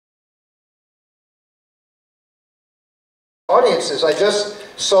audiences. I just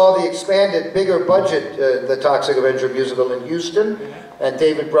saw the expanded, bigger budget, The Toxic Avenger musical in Houston, and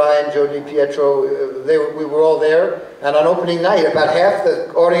David Bryan, Joe DiPietro, we were all there. And on opening night, about half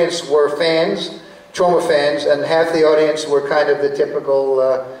the audience were fans, Troma fans, and half the audience were kind of the typical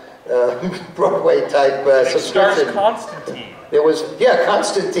Broadway type subscription. It stars Constantine. There was, yeah,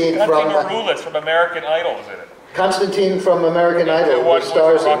 Constantine from American Idol was in it. Constantine from American Idol. One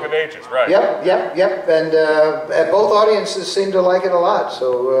stars Rock of Ages, right? Yep. And both audiences seem to like it a lot.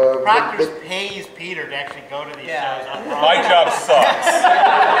 So Proctor pays Peter to actually go to these shows. My job sucks.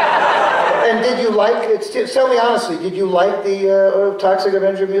 And did you like it? Tell me honestly, did you like the Toxic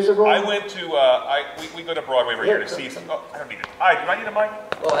Avenger musical? I went to we go to Broadway every year to see some. Oh, I don't need it. Do I need a mic?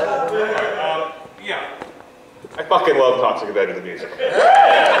 Yeah. I fucking love Toxic Avenger the musical.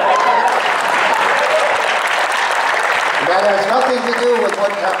 That has nothing to do with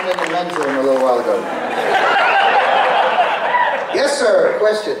what happened in the men's room a little while ago. Yes, sir.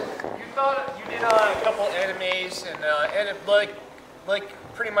 Question. You did a couple animes and it, like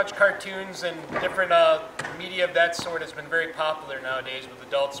pretty much cartoons and different media of that sort has been very popular nowadays with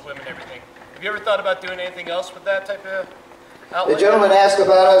Adult Swim and everything. Have you ever thought about doing anything else with that type of outlet? The gentleman asked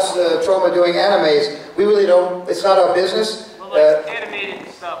about us, Troma, doing animes. We really don't. It's not our business. Well, like animated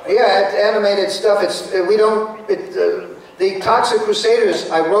stuff. Yeah, animated stuff. We don't. The Toxic Crusaders,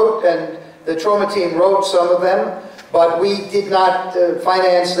 I wrote, and the Troma team wrote some of them, but we did not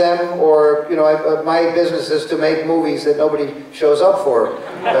finance them, or, you know, my business is to make movies that nobody shows up for.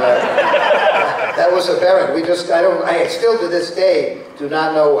 That was aberrant. I still to this day do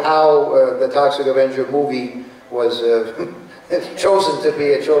not know how the Toxic Avenger movie was chosen to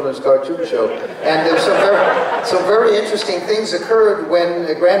be a children's cartoon show. And some very interesting things occurred when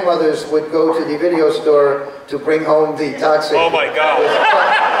the grandmothers would go to the video store to bring home the Toxic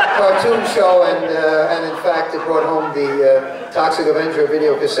cartoon show, and in fact it brought home the Toxic Avenger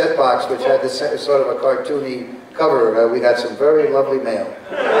video cassette box, which had this sort of a cartoony cover. We got some very lovely mail.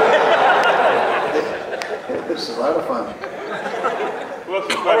 This is a lot of fun.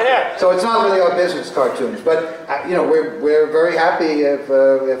 So it's not really our business, cartoons, but you know, we're very happy if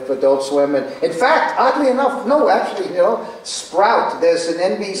Adult Swim, and in fact, oddly enough, no, actually, you know, Sprout. There's an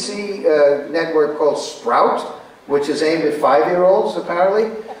NBC network called Sprout, which is aimed at 5-year-olds.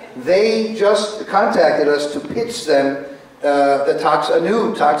 Apparently, they just contacted us to pitch them a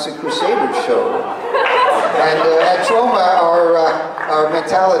new Toxic Crusaders show. And at Troma, our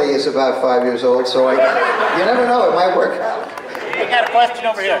mentality is about 5 years old, so you never know, it might work out. I got a question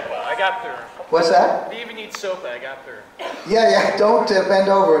over here. I got there. What's that? Do you even need soap? I got there. Yeah, don't bend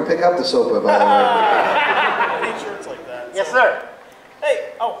over and pick up the sofa, by the way. I need shirts like that. Yes, sir.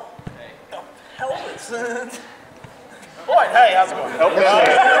 Hey, helmets. Boy, hey, how's it going?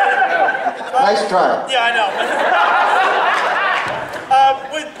 Nice try. Yeah, I know.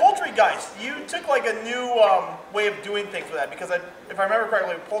 With Poultrygeist, you took like a new way of doing things with that, because if I remember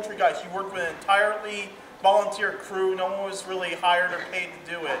correctly, with Poultrygeist, you worked with an entirely volunteer crew. No one was really hired or paid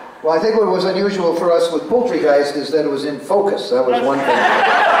to do it. Well, I think what was unusual for us with Poultrygeist is that it was in focus. That was one thing.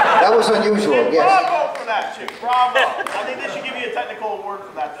 That was unusual, yes. Bravo for that, too. Bravo. I think they should give you a technical award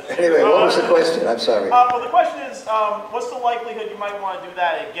for that this year. Anyway, what was the question? I'm sorry. Well, the question is, what's the likelihood you might want to do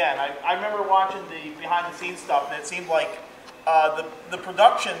that again? I remember watching the behind-the-scenes stuff, and it seemed like the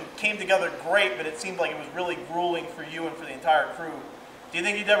production came together great, but it seemed like it was really grueling for you and for the entire crew. Do you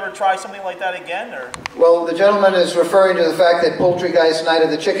think you'd ever try something like that again, or? Well, the gentleman is referring to the fact that Poultrygeist Night of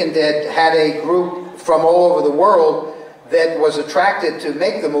the Chicken Dead had a group from all over the world that was attracted to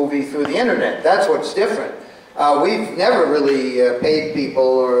make the movie through the internet. That's what's different. We've never really paid people,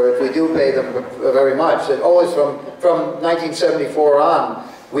 or if we do pay them very much, and always from 1974 on,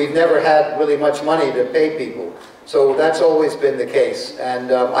 we've never had really much money to pay people. So that's always been the case.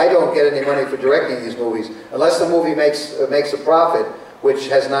 And I don't get any money for directing these movies. Unless the movie makes a profit, which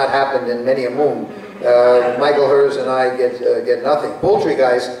has not happened in many a moon. Michael Hers and I get nothing.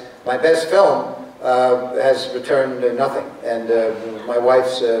 Poultrygeist, my best film, has returned nothing. And my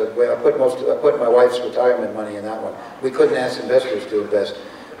wife's, I put my wife's retirement money in that one. We couldn't ask investors to invest.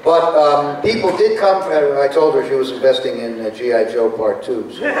 But people did come, I told her she was investing in G.I. Joe Part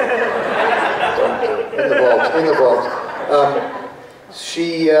 2. So, in the vault.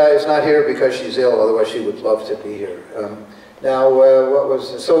 She is not here because she's ill, otherwise she would love to be here. Now,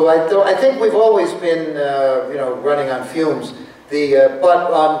 so I think we've always been, you know, running on fumes.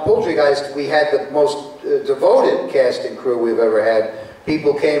 But on Poultrygeist, we had the most devoted cast and crew we've ever had.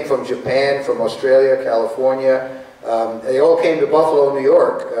 People came from Japan, from Australia, California. They all came to Buffalo, New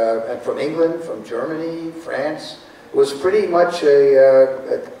York, and from England, from Germany, France. It was pretty much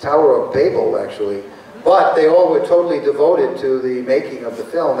a Tower of Babel, actually. But they all were totally devoted to the making of the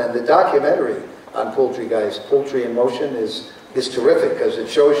film, and the documentary on Poultry Guys, Poultry in Motion, is terrific because it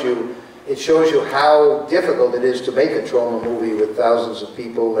shows you how difficult it is to make a Troma movie with thousands of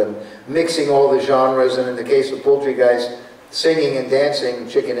people and mixing all the genres, and in the case of Poultry Guys, singing and dancing,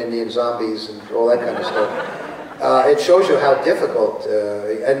 chicken Indian zombies and all that kind of stuff. It shows you how difficult,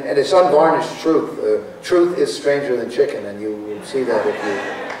 and it's unvarnished truth. Truth is stranger than chicken, and you will see that if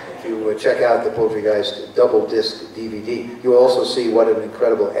you check out the Poultry Guys double disc DVD. You also see what an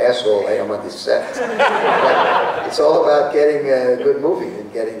incredible asshole I am on this set. It's all about getting a good movie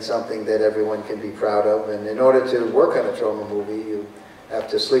and getting something that everyone can be proud of. And in order to work on a Troma movie, you have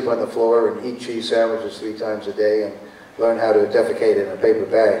to sleep on the floor and eat cheese sandwiches 3 times a day and learn how to defecate in a paper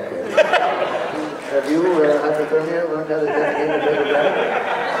bag. Have you, hypothermia, learned how to defecate in a paper bag?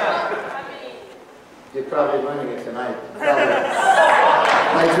 You're probably learning it tonight.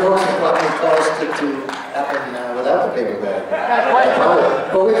 My drawing probably caused it to happen without the paper bag.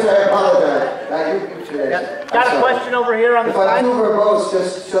 For which I apologize. You should answer. Got a question over here on the If I'm side? too verbose,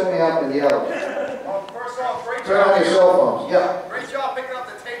 just shut me up and yell. Well, first off, great Turn on your job. cell phones. Yeah. Great job picking up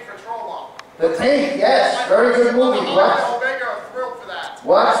the tape for Troma. The Taint, yes. Very good movie. Omega are thrilled for that.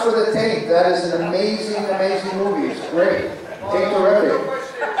 Watch for The Taint. That is an amazing, amazing movie. It's great. Taint The real terrific.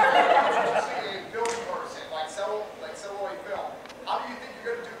 question is, when you see a film person, like celluloid film, how do you think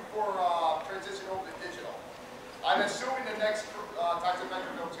you're going to do for transition over to digital? I'm assuming the next Toxic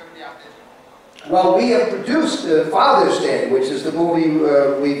Avenger film is going to be on digital. Well, we have produced Father's Day, which is the movie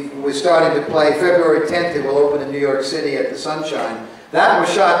we're starting to play. February 10th, it will open in New York City at the Sunshine. That was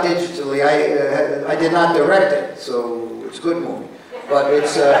shot digitally. I did not direct it, so it's a good movie. But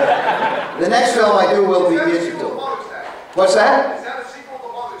it's the next film I do will be digital. What's that? Is that a sequel to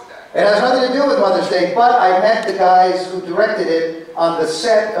Mother's Day? It has nothing to do with Mother's Day, but I met the guys who directed it on the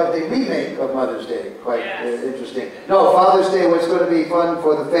set of the remake of Mother's Day. Quite interesting. No, Father's Day, what's going to be fun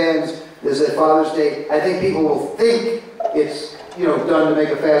for the fans is that Father's Day, I think people will think it's, done to make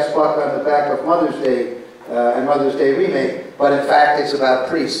a fast buck on the back of Mother's Day and Mother's Day remake, but in fact it's about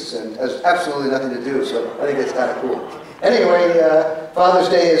priests and has absolutely nothing to do, so I think it's kind of cool. Anyway, Father's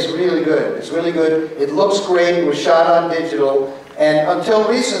Day is really good. It's really good. It looks great. It was shot on digital. And until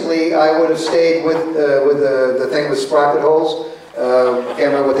recently, I would have stayed with the thing with sprocket holes. I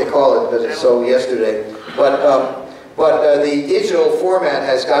can't remember what they call it, because it's so yesterday. But the digital format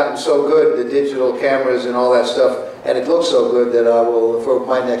has gotten so good, the digital cameras and all that stuff, and it looks so good that I will, for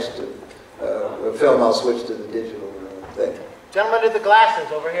my next film, I'll switch to the digital thing. Gentlemen with the glasses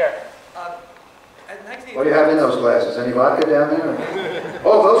over here. What do you have in those glasses? Any vodka down there?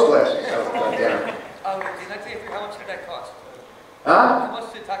 Oh, those glasses. Oh, goddamn. In 1983, how much did that cost? Huh? How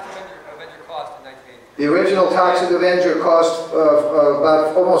much did Toxic Avenger cost in 1983? The original Toxic Avenger cost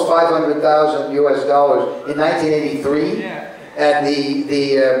about almost $500,000 US in 1983. Yeah. And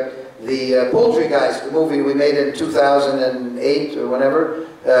the Poultry Guys, the movie we made in 2008 or whenever,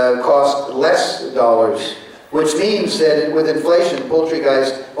 cost less dollars. Which means that with inflation, Poultry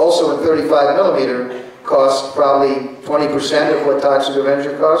Guys, also in 35 millimeter, cost probably 20% of what Toxic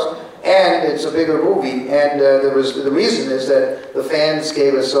Avenger cost. And it's a bigger movie, and the reason is that the fans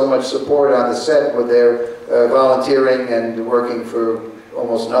gave us so much support on the set with their volunteering and working for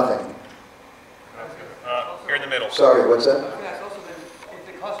almost nothing. Here in the middle. Sorry, what's that? Also, if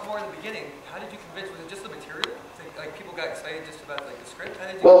it cost more in the beginning, how did you convince? Was it just the material? Like people got excited just about like the script? How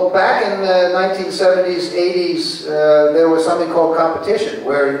did you? Well, back in the 1970s, 80s, there was something called competition,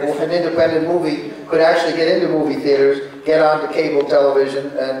 where an independent movie could actually get into movie theaters, get onto cable television,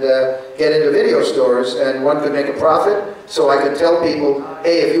 and get into video stores, and one could make a profit. So I could tell people,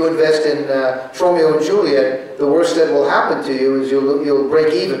 hey, if you invest in Romeo and Juliet, the worst that will happen to you is you'll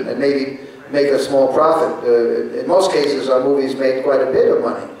break even and maybe make a small profit. In most cases, our movies made quite a bit of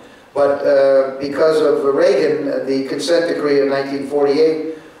money. But because of Reagan, the consent decree of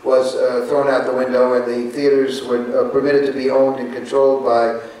 1948 was thrown out the window, and the theaters were permitted to be owned and controlled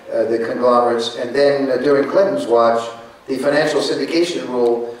by the conglomerates. And then during Clinton's watch, the financial syndication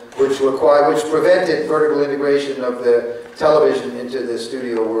rule, which prevented vertical integration of the television into the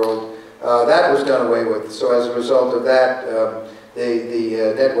studio world, that was done away with. So as a result of that,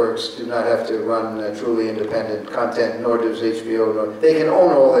 the networks do not have to run truly independent content, nor does HBO. They can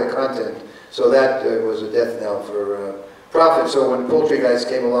own all their content. So that was a death knell for profit. So when Poultry Guys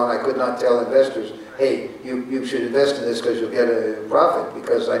came along, I could not tell investors, hey, you should invest in this because you'll get a profit,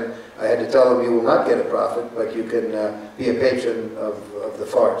 because I had to tell them you will not get a profit, but you can be a patron of the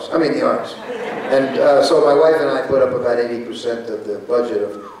farce, the arts. And so my wife and I put up about 80% of the budget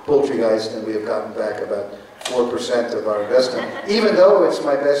of Poultry Guys, and we have gotten back about 4% of our investment, even though it's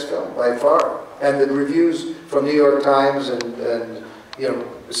my best film, by far. And the reviews from New York Times and you know,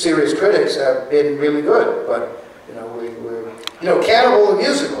 serious critics have been really good. But you know, you know, Cannibal the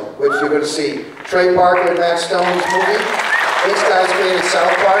Musical, which you're going to see, Trey Parker and Matt Stone's movie. These guys created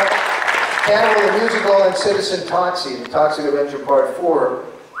South Park. Cannibal the Musical and Citizen Toxie, the Toxic Avenger Part 4.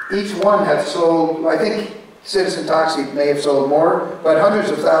 Each one have sold, I think Citizen Toxie may have sold more, but hundreds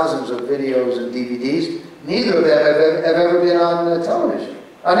of thousands of videos and DVDs. Neither of them have ever been on television,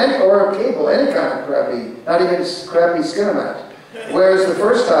 on any, or cable, any kind of crappy, not even crappy Skinemax. Whereas the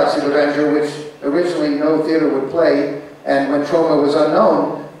first Toxic Avenger, which originally no theater would play, and when Troma was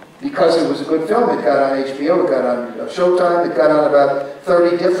unknown, because it was a good film, it got on HBO, it got on Showtime, it got on about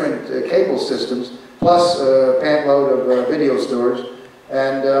 30 different cable systems, plus a pantload of video stores.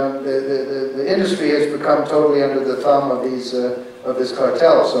 And the industry has become totally under the thumb of these of this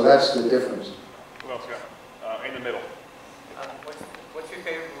cartel. So that's the difference. Who else got? In the middle. What's your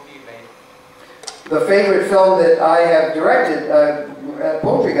favorite movie you made? The favorite film that I have directed,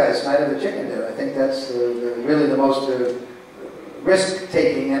 Poultrygeist, Night of the Chicken Dead. I think that's really the most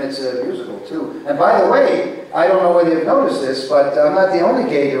risk-taking, and it's a musical too. And by the way, I don't know whether you've noticed this, but I'm not the only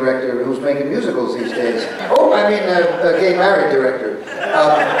gay director who's making musicals these days. Oh, I mean a gay married director.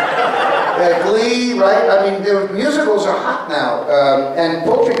 Glee, right? I mean, the musicals are hot now, and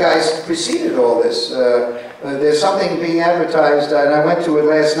Poultrygeist preceded all this. There's something being advertised, and I went to it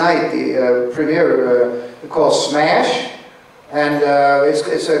last night, the premiere called Smash. And it's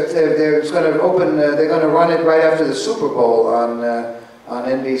going to open. They're going to run it right after the Super Bowl on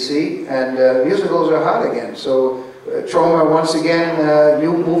NBC. And musicals are hot again. So Troma once again,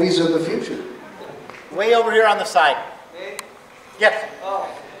 new movies of the future. Way over here on the side. Me? Yes. Oh,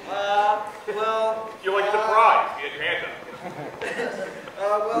 well. You're like the prize. You had your hand up.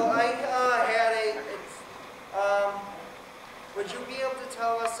 Well, I had would you be able to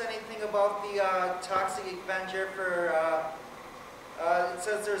tell us anything about the Toxic Avenger for, it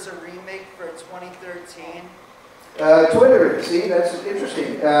says there's a remake for 2013. Twitter, see, that's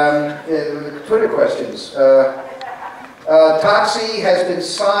interesting. Twitter questions. Toxie has been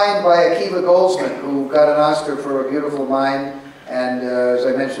signed by Akiva Goldsman, who got an Oscar for A Beautiful Mind, and as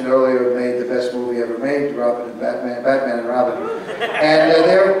I mentioned earlier, made the best movie ever made, Robin and Batman and Robin. And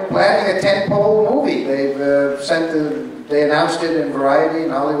they're planning a tentpole movie. They've they announced it in Variety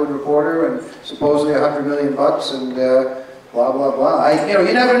and Hollywood Reporter, and supposedly $100 million, and blah blah blah. You know,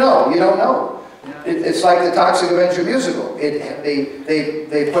 you never know. You don't know. It's like the Toxic Avenger musical.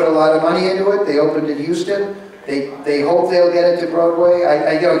 They put a lot of money into it. They opened in Houston. They hope they'll get it to Broadway.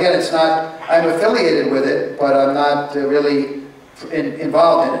 You know, again, it's not. I'm affiliated with it, but I'm not really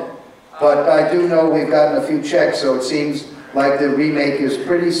involved in it. But I do know we've gotten a few checks, so it seems like the remake is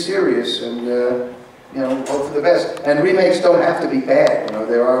pretty serious, and you know, hope for the best. And remakes don't have to be bad. You know,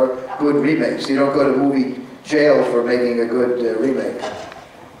 there are good remakes. You don't go to movie jail for making a good remake.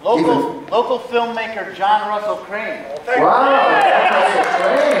 Local filmmaker John Russell Crane. Wow, Russell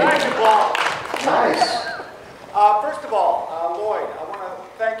Crane. Thank you, Paul. Nice. First of all, Lloyd, I want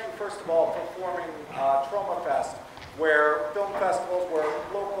to thank you, first of all, for forming Troma Fest, where film festivals, where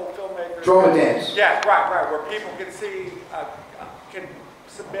local filmmakers... Troma Dance. Yeah, right, where people can see, can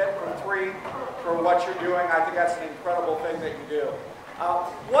submit for free for what you're doing. I think that's an incredible thing that you do.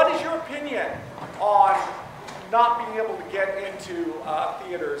 What is your opinion on not being able to get into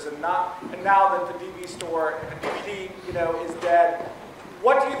theaters, and now that the DVD, you know, is dead?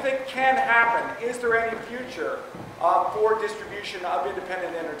 What do you think can happen? Is there any future for distribution of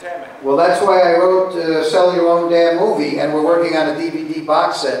independent entertainment? Well, that's why I wrote Sell Your Own Damn Movie, and we're working on a DVD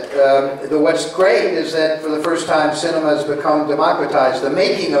box set. What's great is that for the first time, cinema has become democratized. The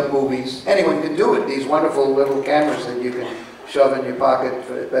making of movies, anyone can do it. These wonderful little cameras that you can shove in your pocket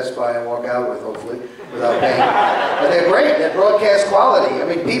at Best Buy and walk out with, hopefully, without paying. But they're great. They're broadcast quality. I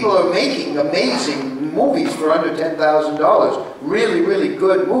mean, people are making amazing movies for under $10,000. Really, really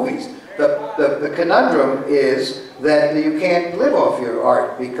good movies. The conundrum is that you can't live off your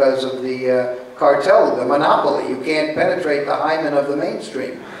art because of the cartel, the monopoly. You can't penetrate the hymen of the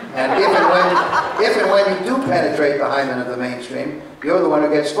mainstream. And if and when you do penetrate the hymen of the mainstream, you're the one who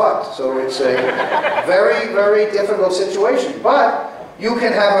gets fucked. So it's a very, very difficult situation. But you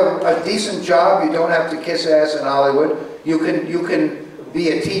can have a decent job. You don't have to kiss ass in Hollywood. You can be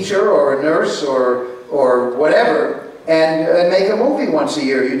a teacher or a nurse or whatever and make a movie once a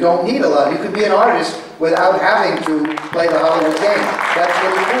year. You don't need a lot. You can be an artist without having to play the Hollywood game. That's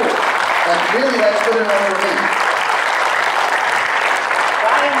really cool. And really, that's good enough for me.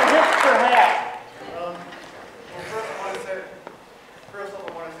 Brian the hipster hat. First of all,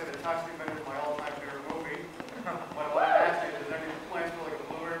 I want to say that Toxic Avenger is my all-time favorite movie. But I want to ask you, is there any plans for like a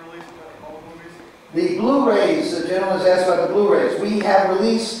Blu-ray release of all the movies? The Blu-rays, the gentleman's asked about the Blu-rays. We have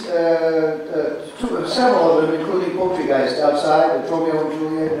released several of them, including Poultrygeist outside, the Romeo and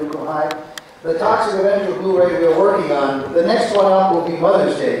Juliet, Nukem High. The Toxic Avenger Blu-ray we are working on. The next one up will be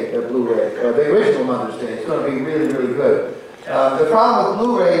Mother's Day Blu-ray, the original Mother's Day. It's going to be really, really good. The problem with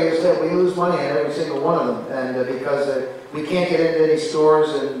Blu-ray is that we lose money on every single one of them, and because we can't get into any stores,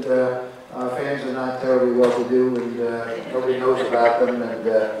 and our fans are not terribly well to do, and nobody knows about them, and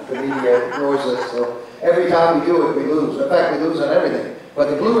the media ignores us. So every time we do it, we lose. In fact, we lose on everything. But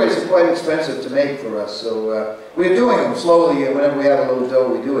the Blu-rays are quite expensive to make for us, so we're doing them slowly, and whenever we have a little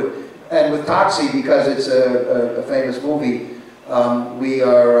dough, we do it. And with Toxie, because it's a famous movie, we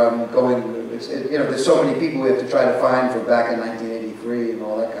are going. There's so many people we have to try to find from back in 1983 and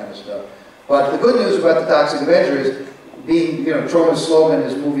all that kind of stuff. But the good news about the Toxic Avenger is, being, Troma's slogan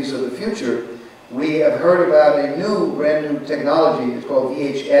is movies of the future, we have heard about a brand new technology. It's called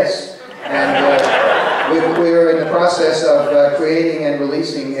VHS, and we're in the process of creating and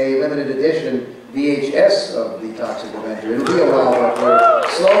releasing a limited edition VHS of the Toxic Avenger. It'll be a while, but we're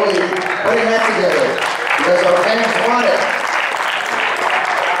slowly putting that together because our fans want it.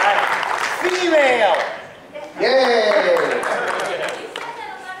 Female! Yay!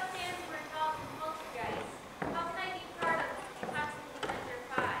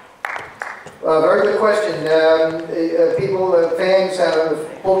 Very good question. Fans,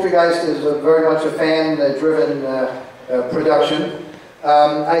 Poultrygeist is very much a fan-driven production.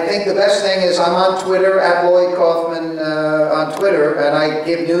 I think the best thing is I'm on Twitter, at LLoyd Kaufman on Twitter, and I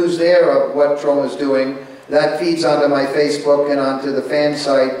give news there of what Troma's doing. That feeds onto my Facebook and onto the fan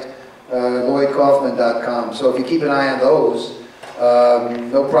site, LLoydKaufman.com. So if you keep an eye on those,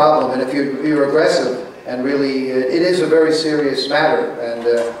 no problem. And if you're aggressive, and really, it is a very serious matter, and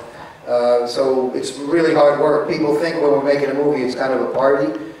so it's really hard work. People think when we're making a movie it's kind of a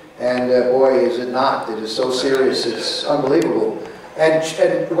party, and boy, is it not. It is so serious, it's unbelievable. And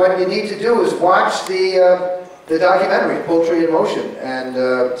what you need to do is watch the documentary, Poultry in Motion, and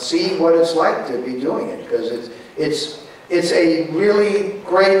see what it's like to be doing it, because it's a really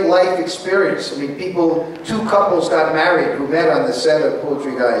great life experience. I mean, two couples got married who met on the set of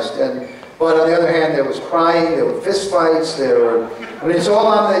Poultrygeist, but on the other hand, there was crying, there were fist fights, it's all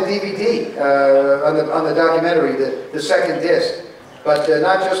on the DVD, on the documentary, the second disc. But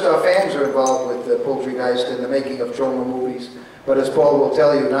not just our fans are involved with Poultrygeist and the making of Troma movies, but as Paul will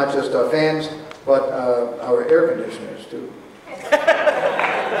tell you, not just our fans, but our air conditioners too.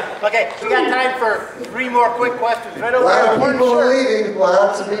 Okay, we got time for 3 more quick questions. Right over Lots there. of people are leaving.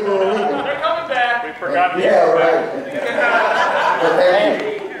 Lots of people are leaving. They're coming back. We forgot the Yeah, right. Thank you.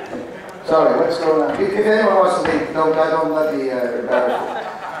 Sorry, what's going on? If anyone wants to leave, don't let me embarrass you.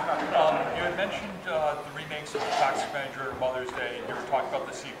 You had mentioned the remakes of the Toxic Avenger, Mother's Day. You were talking about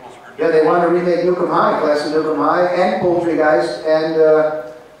the sequels. Yeah, they want to remake Nukem High, Classic Nukem High, and Poultrygeist, and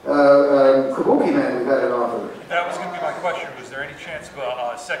Kabuki Man. We've got an offer. That was going to be my question. Was there any chance of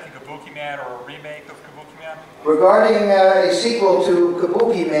a second Kabuki Man or a remake of Kabuki Man? Regarding a sequel to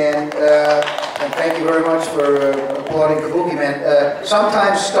Kabuki Man, and thank you very much for applauding Kabuki Man,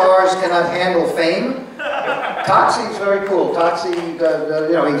 sometimes stars cannot handle fame. Toxie's very cool. Toxie,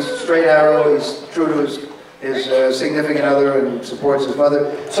 he's straight arrow, he's true to his significant other and supports his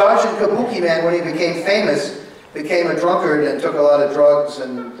mother. Sergeant Kabuki Man, when he became famous, became a drunkard and took a lot of drugs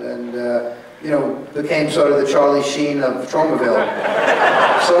and became sort of the Charlie Sheen of Tromaville.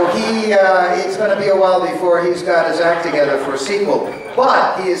 So it's going to be a while before he's got his act together for a sequel.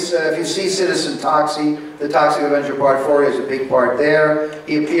 But he is, if you see Citizen Toxie, the Toxic Avenger Part 4, he has a big part there.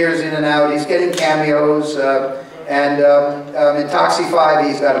 He appears in and out. He's getting cameos. In Toxie 5,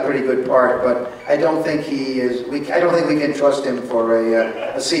 he's got a pretty good part, but I don't think I don't think we can trust him for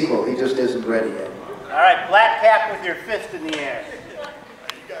a sequel. He just isn't ready yet. All right, black cap with your fist in the air.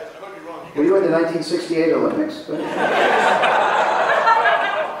 Were you in the 1968 Olympics? I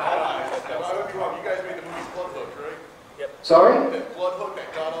hope you're wrong. You guys made the movie Bloodhook, right? Yep. Sorry? Bloodhook, that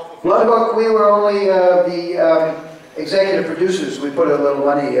god-awful film. Bloodhook, we were only the executive producers. We put a little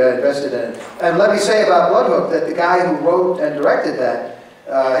money invested in it. And let me say about Bloodhook that the guy who wrote and directed that,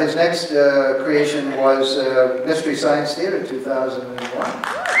 his next creation was Mystery Science Theater 2001.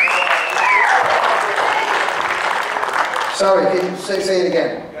 Sorry, can you say it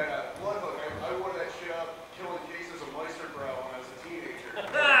again?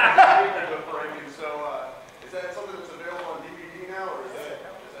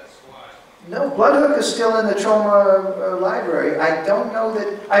 No, Bloodhook is still in the Troma library. I don't know that,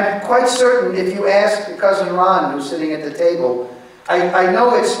 I'm quite certain if you ask Cousin Ron, who's sitting at the table, I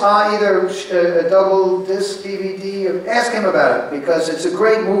know it's either a double disc DVD, or ask him about it, because it's a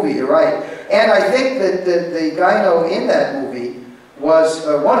great movie, you're right. And I think that the gyno in that movie was,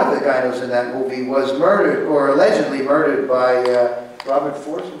 one of the gynos in that movie was murdered, or allegedly murdered by Robert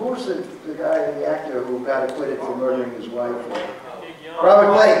Forster. Who was the guy, the actor who got acquitted for murdering his wife?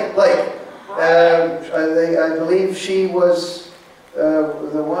 Robert Blake. I believe she was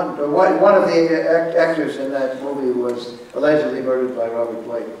one of the actors in that movie was allegedly murdered by Robert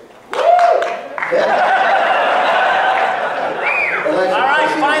Blake. All right,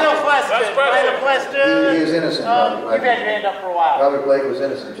 final question. Final question. He was innocent. You've had your hand up for a while. Robert Blake was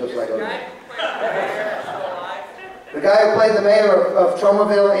innocent, just like others. The guy who played the mayor of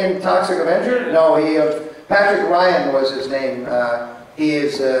Tromaville in Toxic Avenger? No, Patrick Ryan was his name. He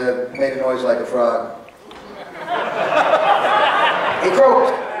made a noise like a frog. He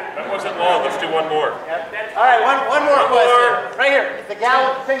croaked. That wasn't long. Let's do one more. All right, one more question. Right here. The gal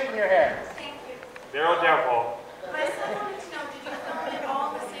with the pink in your hair. Thank you. Narrow it down, Paul. My son wanted to know, did you film it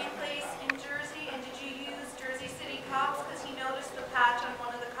all in the same place in Jersey, and did you use Jersey City cops? Because he noticed the patch on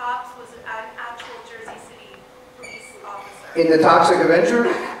one of the cops was an actual Jersey City police officer. In the Toxic Avenger?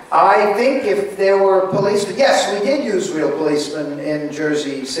 I think if there were policemen, yes, we did use real policemen in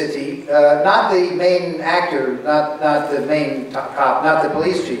Jersey City. Not the main actor, not the main cop, not the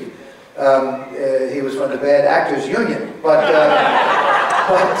police chief. He was from the Bad Actors Union. But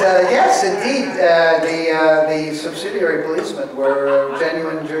yes, indeed, the subsidiary policemen were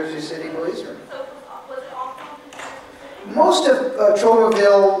genuine Jersey City policemen. So was it all filmed in Jersey City? Most of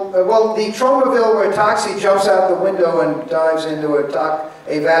Tromaville, well, the Tromaville where Toxie jumps out the window and dives into a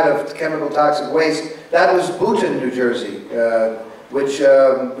vat of chemical toxic waste, that was Boonton, New Jersey, which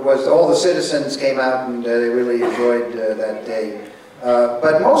was all the citizens came out and they really enjoyed that day.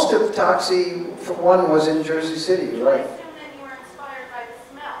 But most of Toxie, for one, was in Jersey City, So right? I assume then you were inspired by the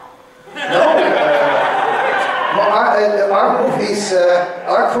smell. No, our movies,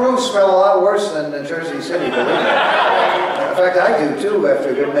 our crews smell a lot worse than Jersey City, believe me. In fact, I do too after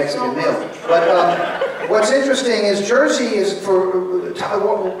a good Mexican meal. But what's interesting is Jersey is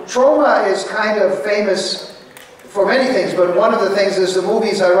Troma is kind of famous for many things, but one of the things is the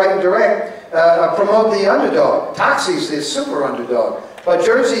movies I write and direct promote the underdog. Toxie's the super underdog, but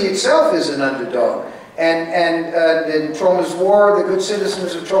Jersey itself is an underdog. And in Troma's War, the good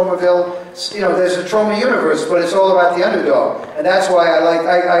citizens of Tromaville, you know, there's a Troma universe, but it's all about the underdog. And that's why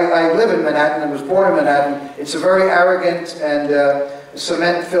I live in Manhattan and was born in Manhattan. It's a very arrogant and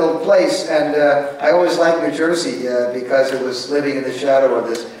cement-filled place, and I always liked New Jersey because it was living in the shadow of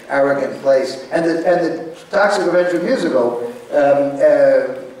this arrogant place. And the Toxic Avenger musical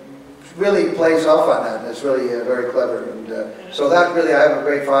really plays off on that. It's really very clever, and so that really, I have a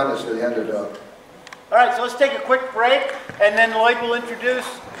great fondness for the underdog. All right, so let's take a quick break, and then Lloyd will introduce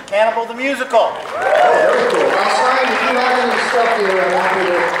Cannibal the Musical. Oh, very cool. I'll sign, if you have any stuff here, I'm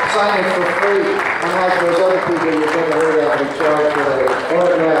happy to sign it for free. Unlike those other people you've never heard of who charge for an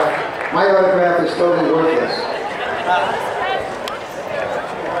autograph. My autograph is totally worthless.